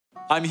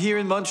I'm here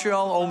in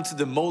Montreal, home to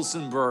the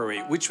Molson Brewery,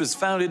 which was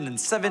founded in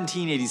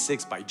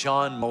 1786 by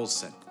John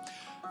Molson.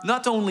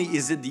 Not only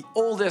is it the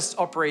oldest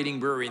operating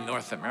brewery in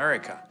North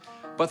America,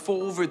 but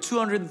for over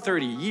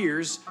 230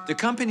 years, the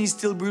company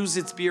still brews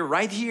its beer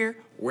right here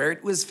where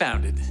it was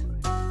founded.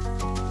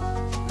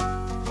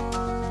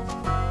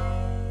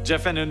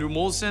 Jeff and Andrew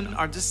Molson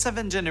are the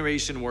seventh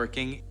generation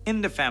working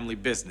in the family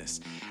business,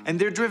 and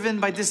they're driven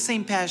by the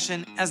same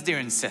passion as their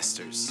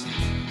ancestors.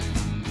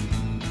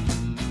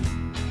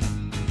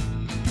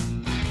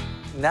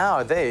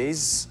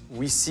 Nowadays,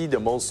 we see the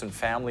Molson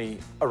family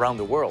around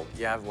the world.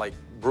 You have like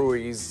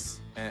breweries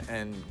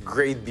and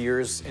great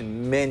beers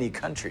in many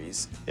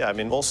countries. Yeah, I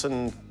mean,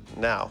 Molson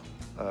now,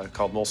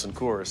 called Molson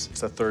Coors,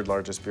 it's the third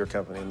largest beer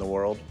company in the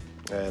world.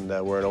 And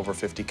we're in over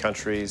 50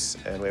 countries,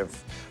 and we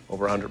have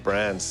over 100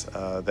 brands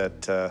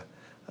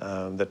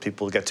that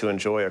people get to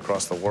enjoy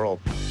across the world.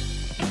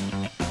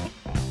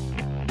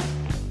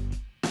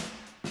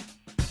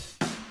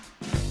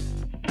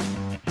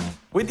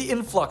 With the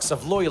influx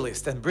of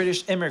loyalists and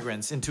British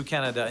immigrants into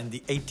Canada in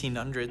the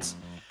 1800s,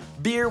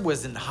 beer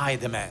was in high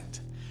demand.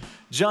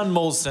 John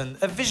Molson,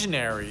 a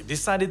visionary,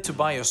 decided to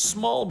buy a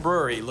small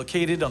brewery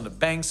located on the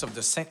banks of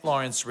the St.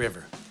 Lawrence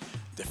River.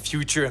 The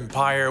future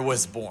empire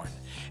was born.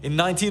 In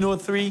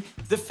 1903,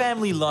 the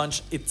family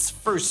launched its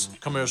first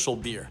commercial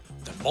beer,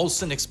 the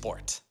Molson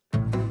Export.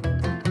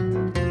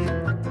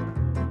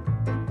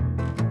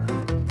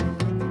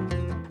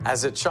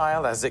 As a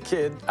child, as a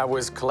kid, I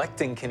was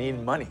collecting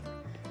Canadian money.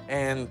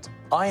 And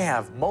I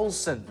have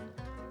Molson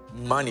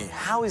money.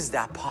 How is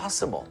that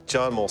possible?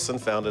 John Molson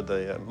founded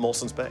the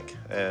Molson's Bank,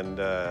 and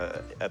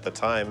at the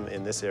time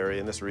in this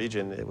area, in this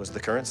region, it was the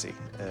currency,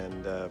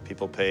 and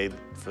people paid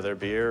for their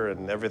beer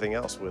and everything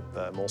else with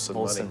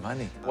Molson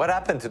money. What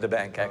happened to the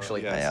bank,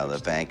 actually? Yeah, the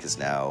bank is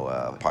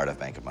now part of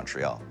Bank of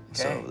Montreal.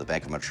 Okay. So the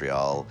Bank of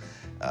Montreal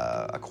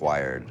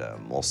acquired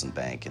Molson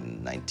Bank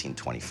in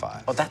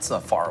 1925. Oh, that's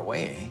not far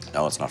away.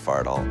 No, it's not far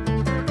at all.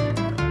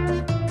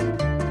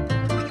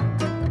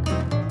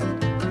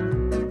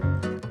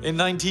 In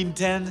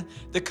 1910,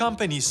 the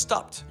company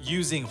stopped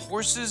using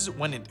horses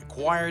when it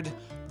acquired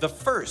the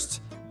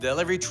first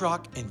delivery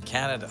truck in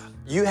Canada.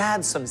 You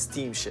had some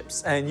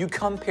steamships, and you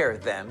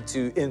compared them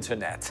to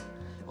internet.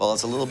 Well,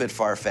 it's a little bit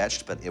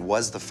far-fetched, but it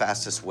was the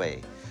fastest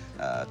way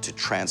to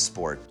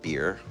transport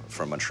beer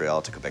from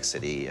Montreal to Quebec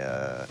City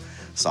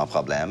sans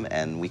problème,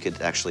 and we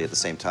could actually at the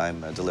same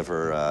time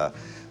deliver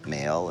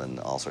mail and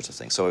all sorts of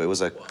things. So it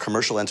was a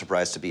commercial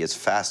enterprise to be as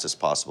fast as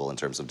possible in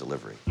terms of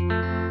delivery.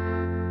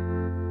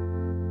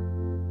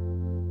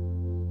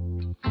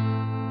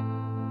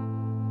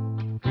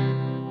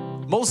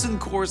 Molson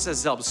Coors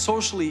has helped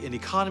socially and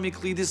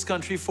economically this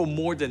country for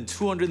more than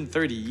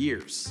 230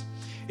 years.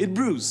 It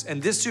brews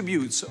and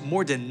distributes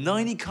more than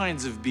 90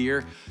 kinds of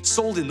beer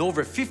sold in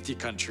over 50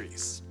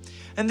 countries.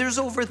 And there's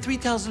over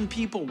 3,000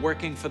 people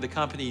working for the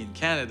company in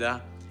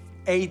Canada,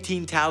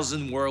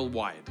 18,000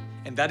 worldwide.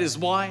 And that is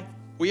why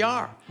we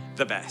are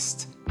the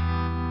best.